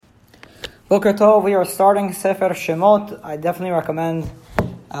Boker Tov, we are starting Sefer Shemot. I definitely recommend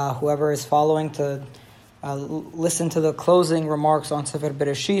whoever is following to listen to the closing remarks on Sefer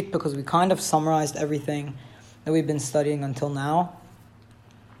Bereshit, because we kind of summarized everything that we've been studying until now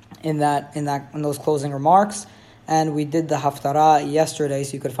in those closing remarks. And we did the Haftarah yesterday,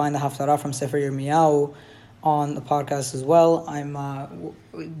 so you could find the Haftarah from Sefer Yirmiyahu on the podcast as well. I'm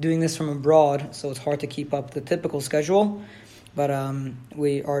doing this from abroad, so it's hard to keep up the typical schedule. But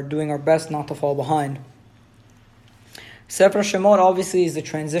we are doing our best not to fall behind. Sefer Shemot obviously is the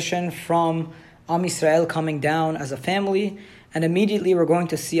transition from Am Yisrael coming down as a family, and immediately we're going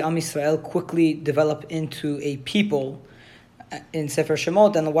to see Am Yisrael quickly develop into a people in Sefer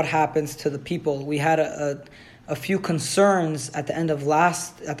Shemot. And what happens to the people? We had a few concerns at the end of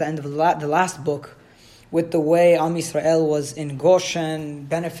the last book, with the way Am Yisrael was in Goshen,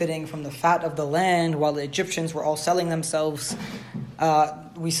 benefiting from the fat of the land, while the Egyptians were all selling themselves.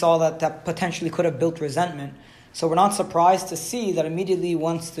 We saw that potentially could have built resentment. So we're not surprised to see that immediately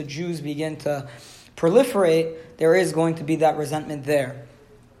once the Jews begin to proliferate, there is going to be that resentment there.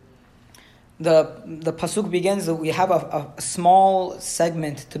 The pasuk begins that we have a small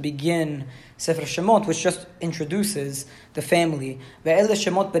segment to begin Sefer Shemot, which just introduces the family. This is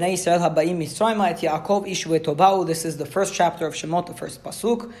the first chapter of Shemot, the first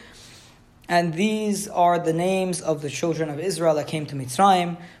pasuk. And these are the names of the children of Israel that came to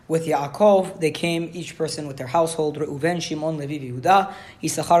Mitzrayim. With Yaakov, they came, each person with their household. Reuven, Shimon, Levi, Yehuda,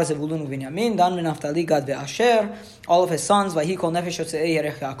 Yisachar, Zevulun, Binyamin, Dan, Naphtali, Gad, Ve'asher. All of his sons, Vayikol, Nefesh, Yotzei,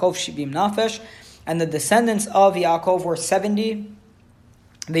 Yerech, Yaakov, Shibim, Nafesh. And the descendants of Yaakov were 70.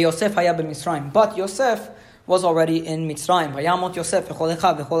 Yosef haya ben Mitzrayim. But Yosef was already in Mitzrayim. Vayamot Yosef, V'chol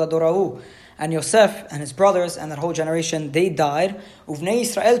Echa, V'chol Adorahu. And Yosef and his brothers and that whole generation, they died. Uvnei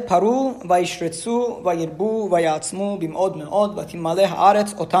Yisrael paru, vayishretzu, vayirbu, vayatzmu, bim'od me'od, vatimaleh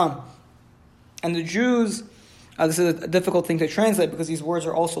haaretz otam. And the Jews, this is a difficult thing to translate because these words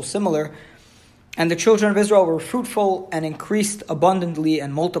are also similar. And the children of Israel were fruitful and increased abundantly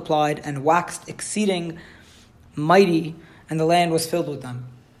and multiplied and waxed exceeding mighty, and the land was filled with them.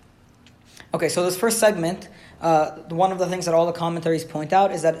 Okay, so this first segment, one of the things that all the commentaries point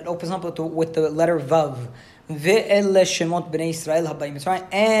out is that it opens up with the letter Vav. Ve'ele Shemot b'nei Yisrael habayim Mitzrayim.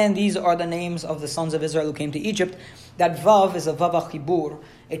 And these are the names of the sons of Israel who came to Egypt. That Vav is a Vav HaChibur.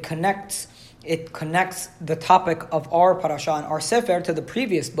 It connects the topic of our parasha and our sefer to the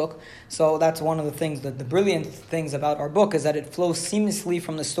previous book. So that's one of the things, the brilliant things about our book, is that it flows seamlessly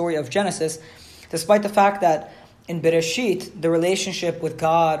from the story of Genesis, despite the fact that in Bereshit, the relationship with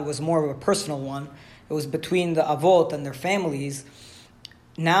God was more of a personal one. It was between the Avot and their families.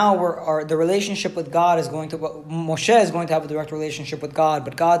 Now the relationship with God Moshe is going to have a direct relationship with God,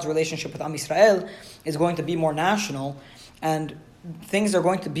 but God's relationship with Am Yisrael is going to be more national, and things are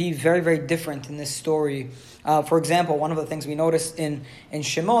going to be very, very different in this story. For example, one of the things we notice in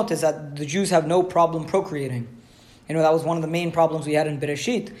Shemot is that the Jews have no problem procreating. That was one of the main problems we had in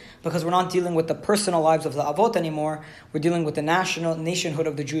Bereshit, because we're not dealing with the personal lives of the Avot anymore. We're dealing with the nationhood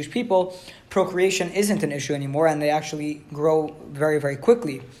of the Jewish people. Procreation isn't an issue anymore, and they actually grow very, very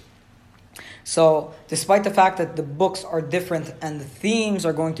quickly. So, despite the fact that the books are different, and the themes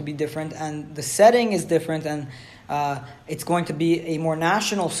are going to be different, and the setting is different, and it's going to be a more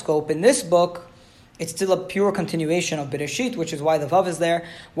national scope in this book, it's still a pure continuation of Bereshit, which is why the Vav is there.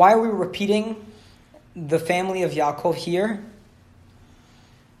 Why are we repeating the family of Yaakov here?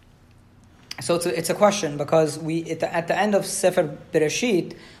 So it's a question, because at the end of Sefer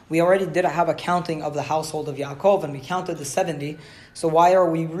Bereshit, we already did have a counting of the household of Yaakov, and we counted the 70. So why are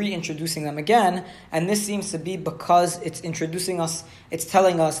we reintroducing them again? And this seems to be because it's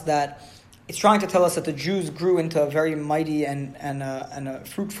telling us that, it's trying to tell us that the Jews grew into a very mighty and a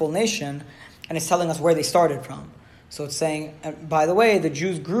fruitful nation, and it's telling us where they started from. So it's saying, by the way, the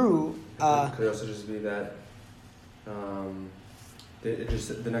Jews grew. Could also just be that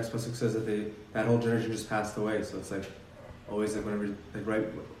the next pasuk says that whole generation just passed away. So it's like always like whenever, like right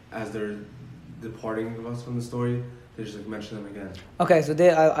as they're departing us from the story, they just like mention them again. Okay, so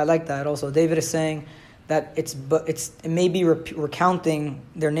I like that also. David is saying that it may be recounting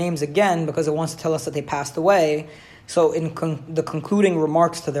their names again because it wants to tell us that they passed away. So in the concluding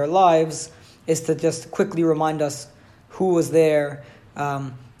remarks to their lives is to just quickly remind us who was there.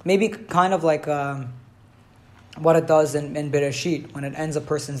 Maybe kind of like what it does in Bereshit, when it ends a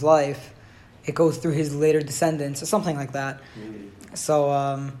person's life, it goes through his later descendants or something like that.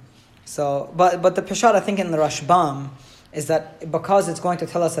 Mm-hmm. But the Peshat, I think, in the Rashbam is that because it's going to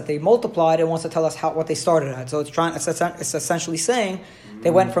tell us that they multiplied, it wants to tell us what they started at. So it's essentially saying they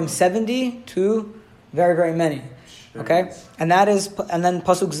went from 70 to very, very many. Okay, and then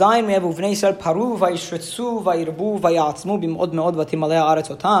pasuk zayin we have uvnei Yisrael paru vayishritzu vayirbu vayatzmu bimod meod vatimalei haaretz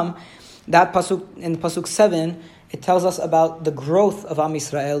otam. That pasuk in pasuk 7, it tells us about the growth of Am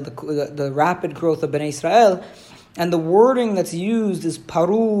Yisrael, the rapid growth of Bnei Israel, and the wording that's used is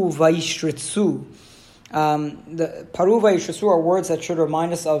paru vayishritzu. The paru vayishritzu are words that should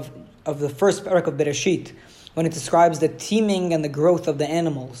remind us of the first parak of Bereshit, when it describes the teeming and the growth of the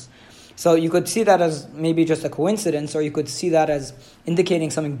animals. So you could see that as maybe just a coincidence, or you could see that as indicating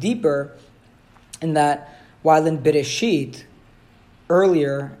something deeper, in that while in Bereshit,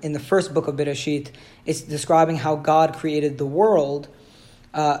 earlier in the first book of Bereshit, it's describing how God created the world.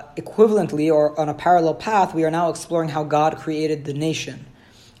 Equivalently, or on a parallel path, we are now exploring how God created the nation.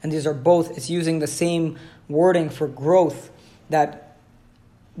 And these are both, it's using the same wording for growth that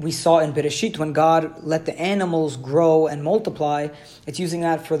we saw in Bereshit when God let the animals grow and multiply. It's using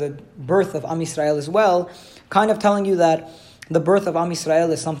that for the birth of Am Yisrael as well, kind of telling you that the birth of Am Yisrael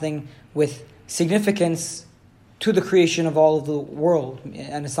is something with significance to the creation of all of the world,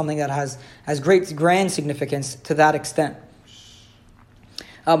 and it's something that has great grand significance to that extent.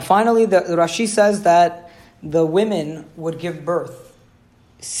 Finally, the Rashi says that the women would give birth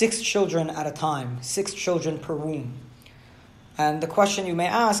 6 children at a time, 6 children per womb. And the question you may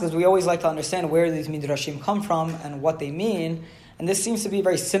ask is, we always like to understand where these midrashim come from and what they mean. And this seems to be a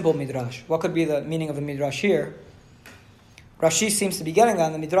very simple midrash. What could be the meaning of the midrash here? Rashi seems to be getting that,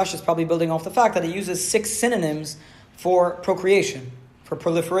 and the midrash is probably building off the fact that it uses 6 synonyms for procreation, for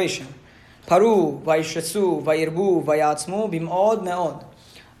proliferation. Paru, vayishretzu, vayirbu, vayatzmu, bim'od me'od.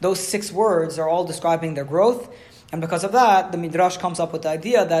 Those 6 words are all describing their growth. And because of that, the midrash comes up with the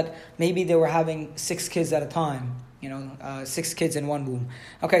idea that maybe they were having 6 kids at a time. 6 kids in one womb.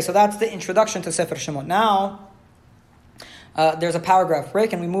 Okay, so that's the introduction to Sefer Shemot. Now, there's a paragraph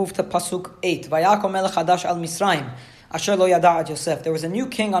break, and we move to pasuk 8. Vayakom melech hadash al Misraim, asher lo yada'at Yosef. There was a new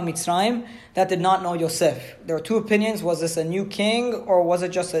king on Mitzrayim that did not know Yosef. There were 2 opinions. Was this a new king, or was it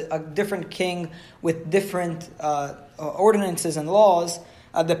just a different king with different ordinances and laws?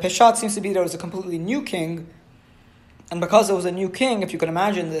 The peshat seems to be there was a completely new king, and because it was a new king, if you can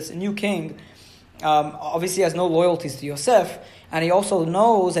imagine this, a new king, obviously has no loyalties to Yosef, and he also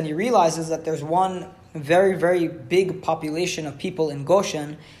knows and he realizes that there's one very, very big population of people in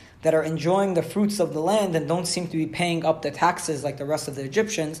Goshen that are enjoying the fruits of the land and don't seem to be paying up the taxes like the rest of the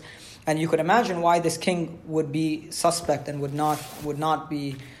Egyptians. And you could imagine why this king would be suspect and would not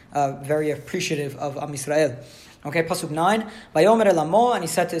be very appreciative of Am Yisrael. Okay, pasuk 9. Vayomer el amo, and he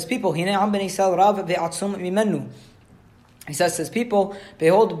said to his people, Hine am bnei Yisrael rav ve'atzum mimenu. He says to his people,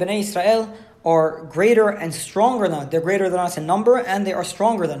 behold, Bnei Israel are greater and stronger than us. They're greater than us in number, and they are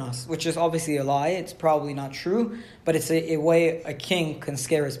stronger than us, which is obviously a lie. It's probably not true, but it's a way a king can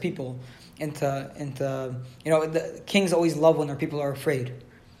scare his people into the kings always love when their people are afraid.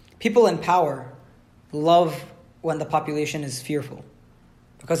 People in power love when the population is fearful,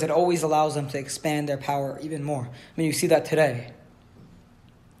 because it always allows them to expand their power even more. I mean, you see that today.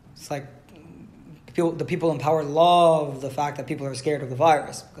 It's like the people in power love the fact that people are scared of the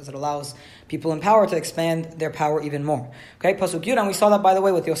virus, because it allows people in power to expand their power even more. Okay, pasuk Yud, and we saw that, by the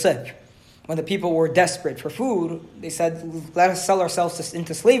way, with Yosef. When the people were desperate for food, they said, let us sell ourselves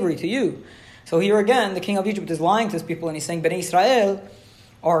into slavery to you. So here again, the king of Egypt is lying to his people, and he's saying, Bnei Israel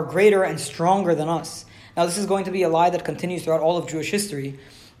are greater and stronger than us. Now, this is going to be a lie that continues throughout all of Jewish history.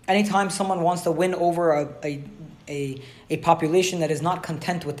 Anytime someone wants to win over a population that is not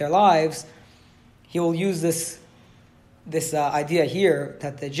content with their lives, he will use this idea here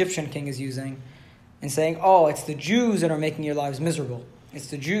that the Egyptian king is using, and saying, oh, it's the Jews that are making your lives miserable. It's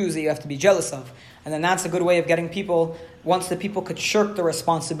the Jews that you have to be jealous of. And then that's a good way of getting people, once the people could shirk the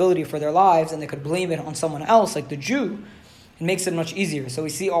responsibility for their lives and they could blame it on someone else, like the Jew, it makes it much easier. So we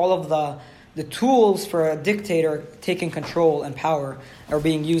see all of the tools for a dictator taking control and power are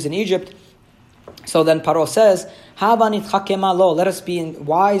being used in Egypt. So then Pharaoh says, let us be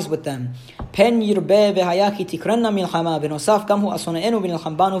wise with them.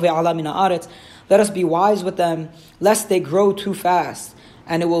 Let us be wise with them, lest they grow too fast.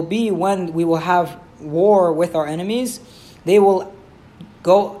 And it will be when we will have war with our enemies, they will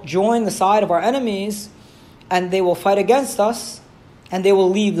go join the side of our enemies, and they will fight against us, and they will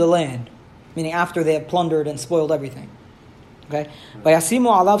leave the land. Meaning after they have plundered and spoiled everything. Okay? So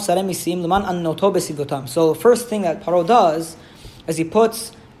the first thing that Pharaoh does is he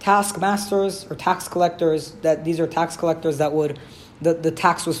puts taskmasters or tax collectors, that these are tax collectors that would, the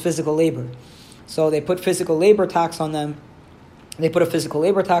tax was physical labor. So they put physical labor tax on them. They put a physical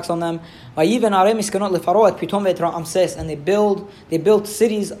labor tax on them. And they built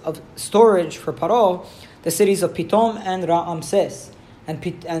cities of storage for Pharaoh the cities of Pitom and Ramses.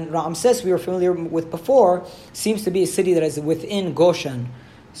 And Ramses, we were familiar with before, seems to be a city that is within Goshen.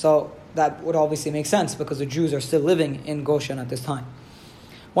 So that would obviously make sense because the Jews are still living in Goshen at this time.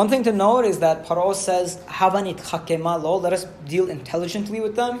 One thing to note is that Pharaoh says, "Havanit chakema lo," let us deal intelligently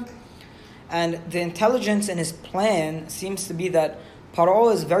with them. And the intelligence in his plan seems to be that Pharaoh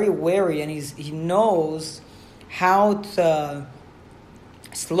is very wary and he knows how to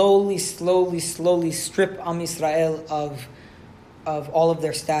slowly strip Am Yisrael of all of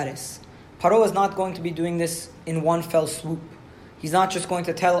their status. Pharaoh is not going to be doing this in one fell swoop. He's not just going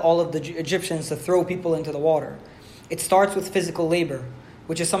to tell all of the Egyptians to throw people into the water. It starts with physical labor,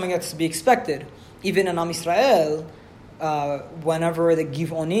 which is something that's to be expected. Even in Am Yisrael, whenever the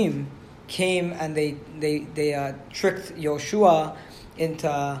Givonim came and they tricked Yoshua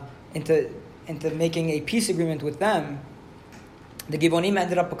into making a peace agreement with them, the Givonim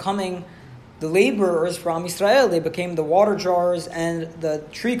ended up becoming the laborers for Am Yisrael. They became the water jars and the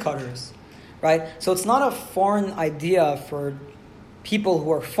tree cutters, right? So it's not a foreign idea for people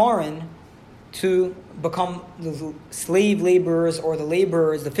who are foreign to become the slave laborers or the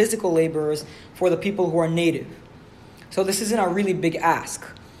laborers, the physical laborers for the people who are native. So this isn't a really big ask.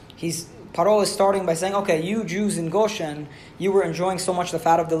 Pharaoh is starting by saying, okay, you Jews in Goshen, you were enjoying so much the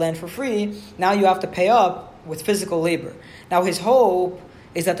fat of the land for free, now you have to pay up with physical labor. Now his hope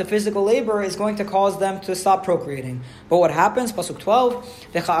is that the physical labor is going to cause them to stop procreating. But what happens? Pasuk 12,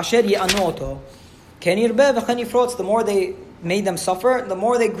 the more they made them suffer, the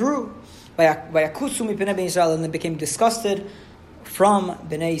more they grew. And they became disgusted from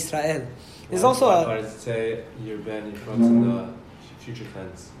Bnei Israel. There's also why does it say Yirben Yifrot in the future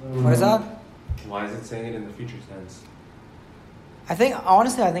tense? What is that? Why is it saying it in the future tense? I think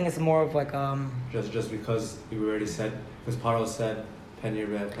it's more of like just because you already said, because Pharaoh said Pen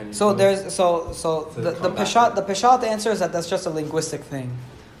Yirben, Pen Yifrot. So there's the Peshat answer is that that's just a linguistic thing.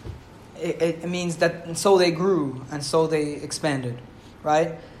 It means that and so they grew and so they expanded,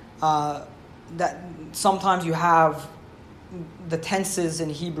 right? That sometimes you have the tenses in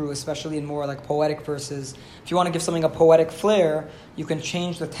Hebrew, especially in more like poetic verses. If you want to give something a poetic flair, you can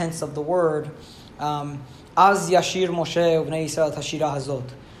change the tense of the word. Az yashir Moshe uvnei Yisrael tashira hazot.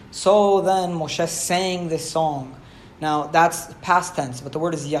 So then Moshe sang this song. Now that's past tense, but the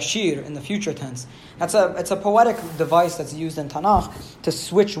word is yashir in the future tense. It's a poetic device that's used in Tanakh to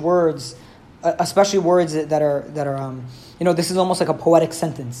switch words, especially words that are this is almost like a poetic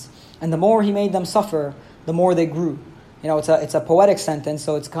sentence. And the more he made them suffer, the more they grew. It's a poetic sentence,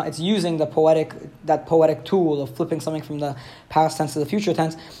 so it's using that poetic tool of flipping something from the past tense to the future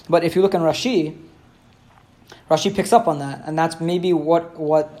tense. But if you look in Rashi picks up on that, and that's maybe what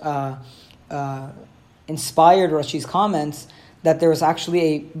inspired Rashi's comments, that there was actually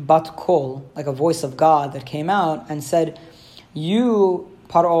a bat kol, like a voice of God, that came out and said, "You,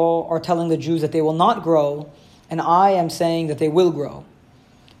 Paro, are telling the Jews that they will not grow, and I am saying that they will grow."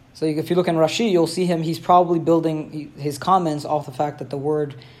 So if you look in Rashi, you'll see he's probably building his comments off the fact that the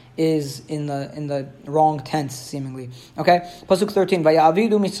word is in the wrong tense, seemingly. Okay? Pasuk 13,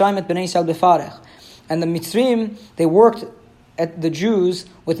 Vaya'avidu Mitzrayim et bnei Yisrael befarech. And the Mitzrim, they worked at the Jews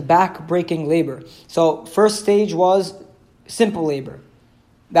with back-breaking labor. So first stage was simple labor.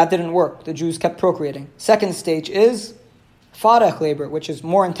 That didn't work. The Jews kept procreating. Second stage is farech labor, which is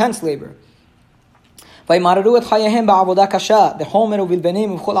more intense labor. They embittered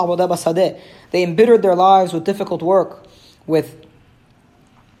their lives with difficult work, with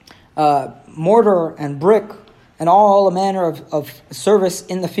mortar and brick, and all manner of service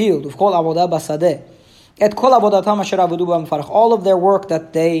in the field. All of their work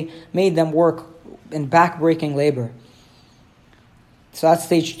that they made them work in back-breaking labor. So that's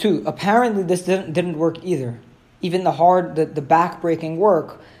stage 2. Apparently this didn't work either. Even the back-breaking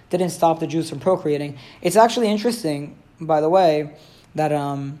work didn't stop the Jews from procreating. It's actually interesting, by the way, that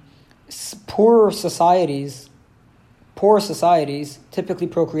poor societies typically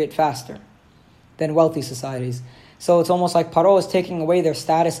procreate faster than wealthy societies. So it's almost like Paro is taking away their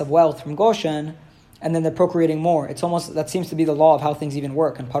status of wealth from Goshen, and then they're procreating more. It's almost, that seems to be the law of how things even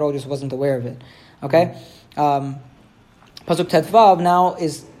work, and Paro just wasn't aware of it. Okay? Pasuk Tetvav now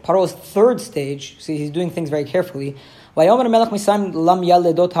is Paro's third stage. See, he's doing things very carefully. The king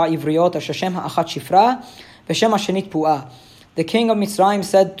of Mitzrayim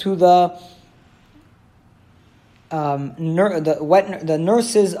said to the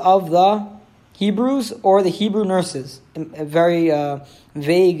nurses of the Hebrews, or the Hebrew nurses, very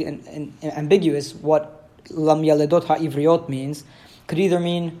vague and ambiguous what lam yaledot ha'ivriot means. Could either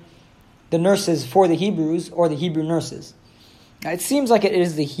mean the nurses for the Hebrews or the Hebrew nurses. Now, it seems like it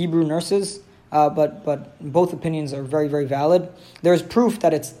is the Hebrew nurses, but both opinions are very, very valid. There's proof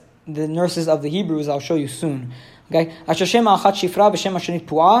that it's the nurses of the Hebrews. I'll show you soon. Okay,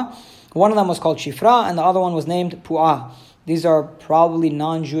 one of them was called Shifra, and the other one was named Pu'ah. These are probably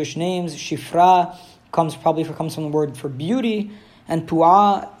non-Jewish names. Shifra comes from the word for beauty, and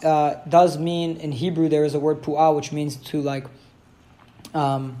Pu'ah does mean, in Hebrew there is a word Pu'ah which means to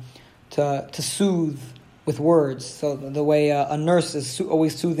to soothe with words. So the way a nurse is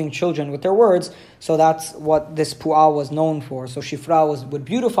always soothing children with their words, so that's what this Pu'ah was known for. So Shifra would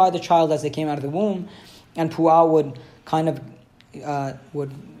beautify the child as they came out of the womb, and Pu'ah would kind of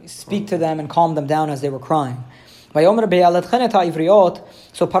would speak to them and calm them down as they were crying. So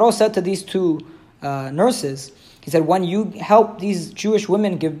Pharaoh said to these two nurses, he said, when you help these Jewish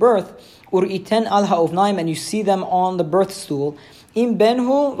women give birth, and you see them on the birth stool,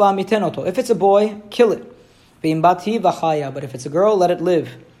 if it's a boy, kill it. But if it's a girl, let it live.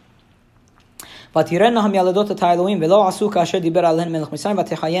 And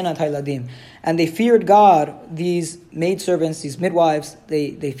they feared God, these maidservants, these midwives,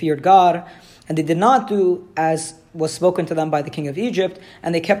 they feared God, and they did not do as was spoken to them by the king of Egypt,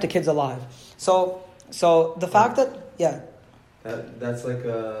 and they kept the kids alive. So the fact that, that's like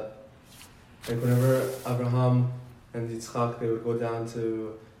whenever Abraham and Yitzchak, they would go down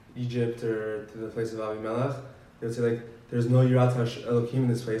to Egypt or to the place of Avimelech, they would say like, there's no Yirat Elohim in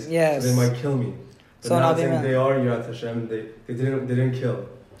this place, yes, so they might kill me. But so now saying they are Yirat Hashem, they didn't kill.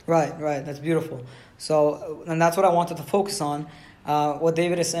 Right, that's beautiful. So, and that's what I wanted to focus on. What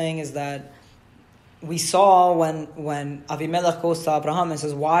David is saying is that we saw when Avimelech goes to Abraham and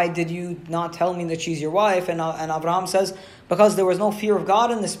says, why did you not tell me that she's your wife? And Abraham says, because there was no fear of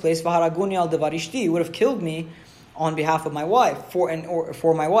God in this place, Vaharaguni al devarishti, you would have killed me on behalf of my wife,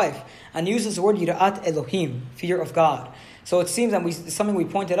 for my wife. And he uses the word Yirat Elohim, fear of God. So it seems that something we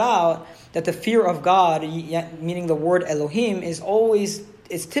pointed out, that the fear of God, meaning the word Elohim, is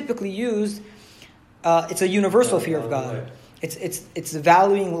typically used, it's a universal fear of God. It's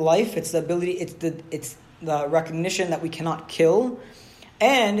valuing life, it's the ability, it's the recognition that we cannot kill,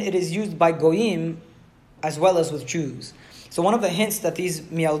 and it is used by Goyim as well as with Jews. So one of the hints that these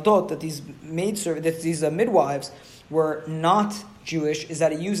mialdot, that these maidservants, that these midwives were not Jewish, is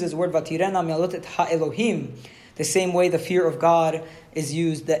that it uses the word Vatirena mialdot et ha-Elohim, the same way the fear of God is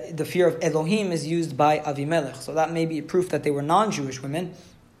used, that the fear of Elohim is used by Avimelech. So that may be a proof that they were non-Jewish women,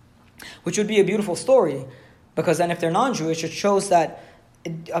 which would be a beautiful story, because then if they're non-Jewish, it shows that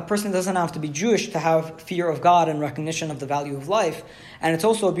a person doesn't have to be Jewish to have fear of God and recognition of the value of life. And it's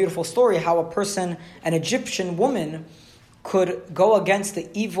also a beautiful story how an Egyptian woman, could go against the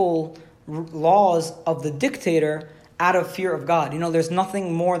evil laws of the dictator out of fear of God. There's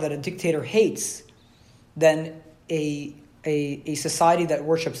nothing more that a dictator hates than a society that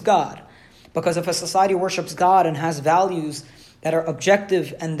worships God. Because if a society worships God and has values that are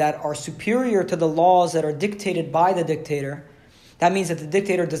objective and that are superior to the laws that are dictated by the dictator, that means that the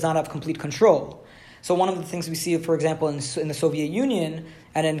dictator does not have complete control. So one of the things we see, for example, in the Soviet Union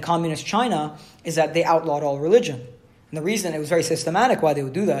and in communist China, is that they outlawed all religion. And the reason, it was very systematic why they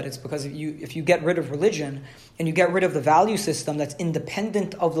would do that, it's because if you get rid of religion and you get rid of the value system that's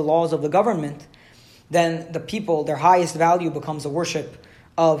independent of the laws of the government, then the people, their highest value becomes the worship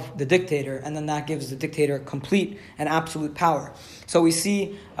of the dictator, and then that gives the dictator complete and absolute power. So we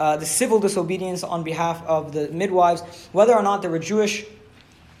see the civil disobedience on behalf of the midwives, whether or not they were Jewish,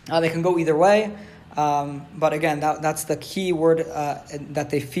 they can go either way. But again, that's the key word, that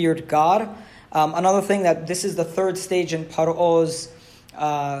they feared God. Another thing, that this is the third stage in Pharaoh's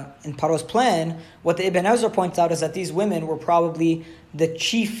plan. What the Ibn Ezra points out is that these women were probably the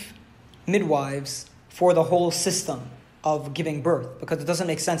chief midwives for the whole system of giving birth, because it doesn't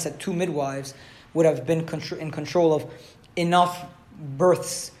make sense that two midwives would have been in control of enough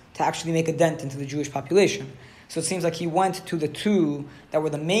births to actually make a dent into the Jewish population. So it seems like he went to the two that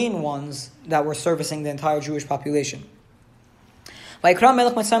were the main ones that were servicing the entire Jewish population. So the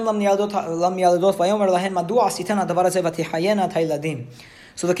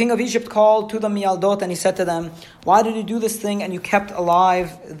king of Egypt called to the mialdot and he said to them, why did you do this thing and you kept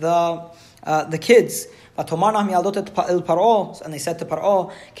alive the kids? And they said to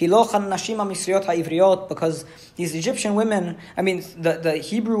Pharaoh, because these Egyptian women, the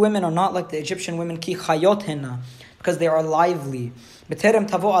Hebrew women are not like the Egyptian women, because they are lively. Before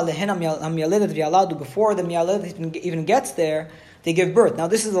the mialedet even gets there, they give birth. Now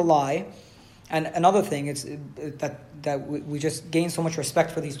this is a lie. And another thing, it's that we just gain so much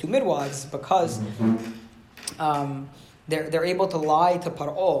respect for these two midwives, because they're able to lie to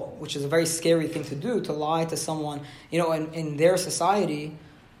Pharaoh, which is a very scary thing to do, to lie to someone. In their society,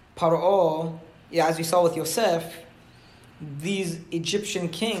 Pharaoh as we saw with Yosef, these Egyptian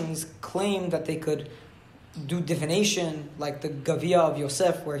kings claimed that they could do divination, like the Gavia of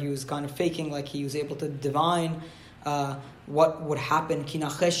Yosef, where he was kind of faking like he was able to divine what would happen. Ki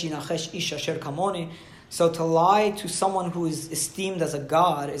nachesh yinachesh ish asher kamoni. So to lie to someone who is esteemed as a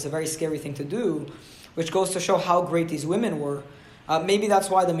god is a very scary thing to do, which goes to show how great these women were. Maybe that's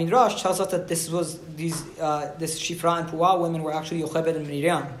why the Midrash tells us that this Shifra and Puah women were actually Yochebed and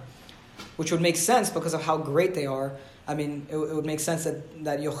Miriam, which would make sense because of how great they are. I mean, it would make sense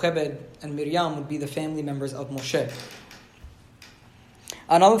that Yochebed and Miriam would be the family members of Moshe.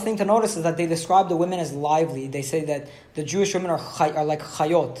 Another thing to notice is that they describe the women as lively. They say that the Jewish women are like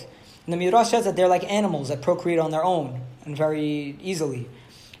chayot. And the Midrash says that they're like animals that procreate on their own and very easily.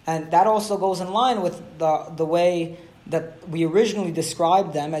 And that also goes in line with the way that we originally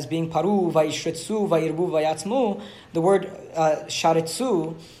described them as being paru, vayishretsu, vayirbu, vayatzmu. The word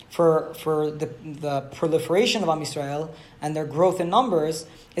sharetsu for the proliferation of Am Yisrael and their growth in numbers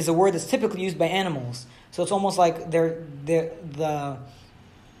is a word that's typically used by animals. So it's almost like the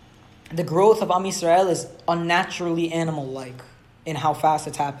growth of Am Yisrael is unnaturally animal-like in how fast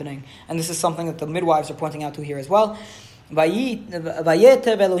it's happening. And this is something that the midwives are pointing out to here as well.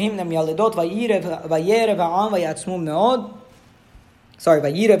 Vayetev Elohim nemyaledot vayerev ha'am vayatzmu me'od.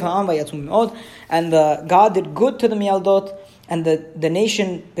 Vayerev ha'am vayatzmu me'od. And God did good to the Miyaldot, and the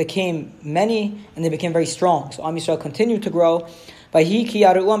nation became many, and they became very strong. So Am Yisrael continued to grow. And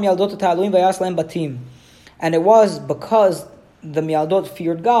it was because the Miyaldot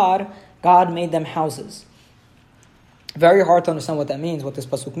feared God, God made them houses. Very hard to understand what that means, what this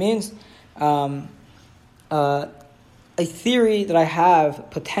pasuk means. A theory that I have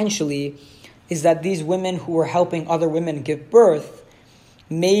potentially is that these women who were helping other women give birth,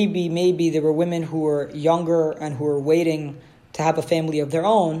 maybe there were women who were younger and who were waiting to have a family of their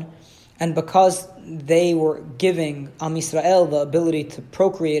own, and because they were giving Am Yisrael the ability to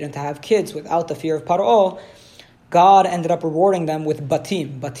procreate and to have kids without the fear of Pharaoh, God ended up rewarding them with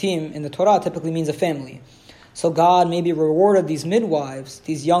batim. Batim in the Torah typically means a family. So God maybe rewarded these midwives,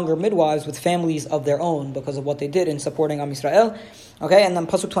 these younger midwives, with families of their own because of what they did in supporting Am Yisrael. Okay, and then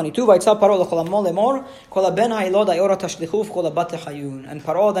Pasuk 22, and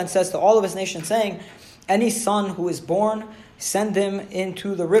Pharaoh then says to all of his nation, saying, any son who is born, send him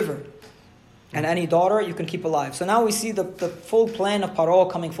into the river. And any daughter you can keep alive. So now we see the full plan of Pharaoh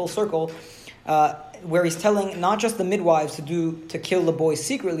coming full circle, where he's telling not just the midwives to kill the boys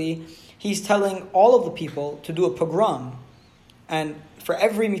secretly, he's telling all of the people to do a pogrom. And for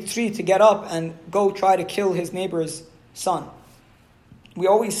every Mitri to get up and go try to kill his neighbor's son. We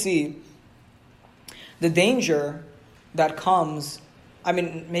always see the danger that comes, I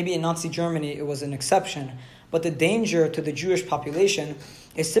mean, maybe in Nazi Germany it was an exception, but the danger to the Jewish population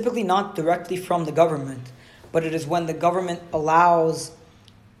is typically not directly from the government, but it is when the government allows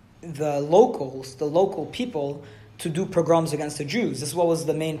the local people to do pogroms against the Jews. This is what was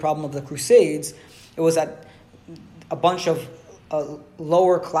the main problem of the Crusades. It was that a bunch of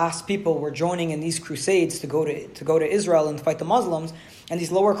lower class people were joining in these crusades to go to Israel and fight the Muslims, and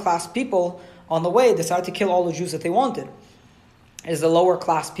these lower class people on the way decided to kill all the Jews that they wanted. It is the lower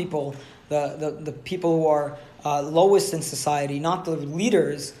class people, the people who are lowest in society, not the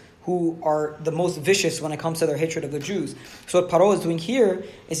leaders, who are the most vicious when it comes to their hatred of the Jews. So what Pharaoh is doing here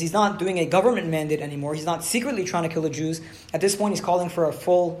is he's not doing a government mandate anymore. He's not secretly trying to kill the Jews. At this point, he's calling for a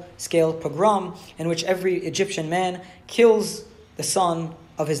full-scale pogrom in which every Egyptian man kills the son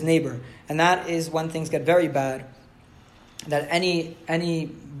of his neighbor. And that is when things get very bad, that any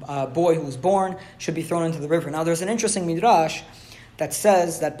boy who's born should be thrown into the river. Now, there's an interesting midrash that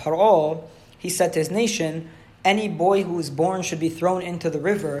says that Pharaoh, he said to his nation, any boy who is born should be thrown into the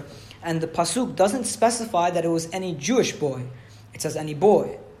river. And the pasuk doesn't specify that it was any Jewish boy. It says any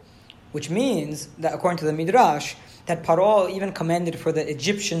boy. Which means that according to the Midrash, that Pharaoh even commanded for the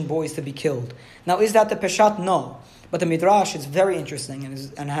Egyptian boys to be killed. Now is that the Peshat? No. But the Midrash is very interesting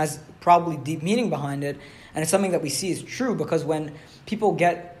and has probably deep meaning behind it. And it's something that we see is true because when people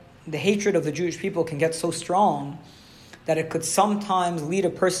get, the hatred of the Jewish people can get so strong that it could sometimes lead a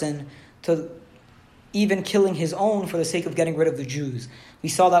person to even killing his own for the sake of getting rid of the Jews. We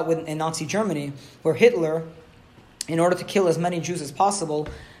saw that in Nazi Germany, where Hitler, in order to kill as many Jews as possible,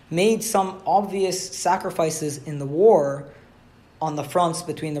 made some obvious sacrifices in the war on the fronts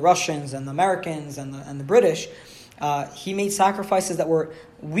between the Russians and the Americans and the British. He made sacrifices that were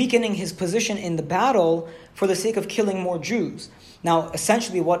weakening his position in the battle for the sake of killing more Jews. Now,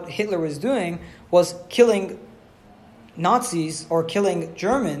 essentially what Hitler was doing was killing Nazis or killing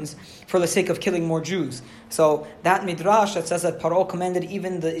Germans for the sake of killing more Jews. So that midrash that says that Pharaoh commanded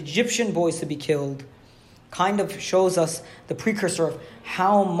even the Egyptian boys to be killed kind of shows us the precursor of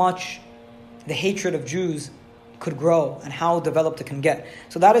how much the hatred of Jews could grow and how developed it can get.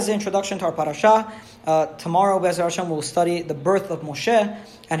 So that is the introduction to our parasha. Tomorrow, Be'ezer Hashem, we'll study the birth of Moshe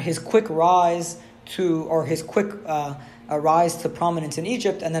and his quick rise to prominence in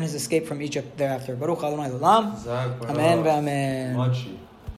Egypt, and then his escape from Egypt thereafter. Baruch Adonai L'olam. Amen. Amen.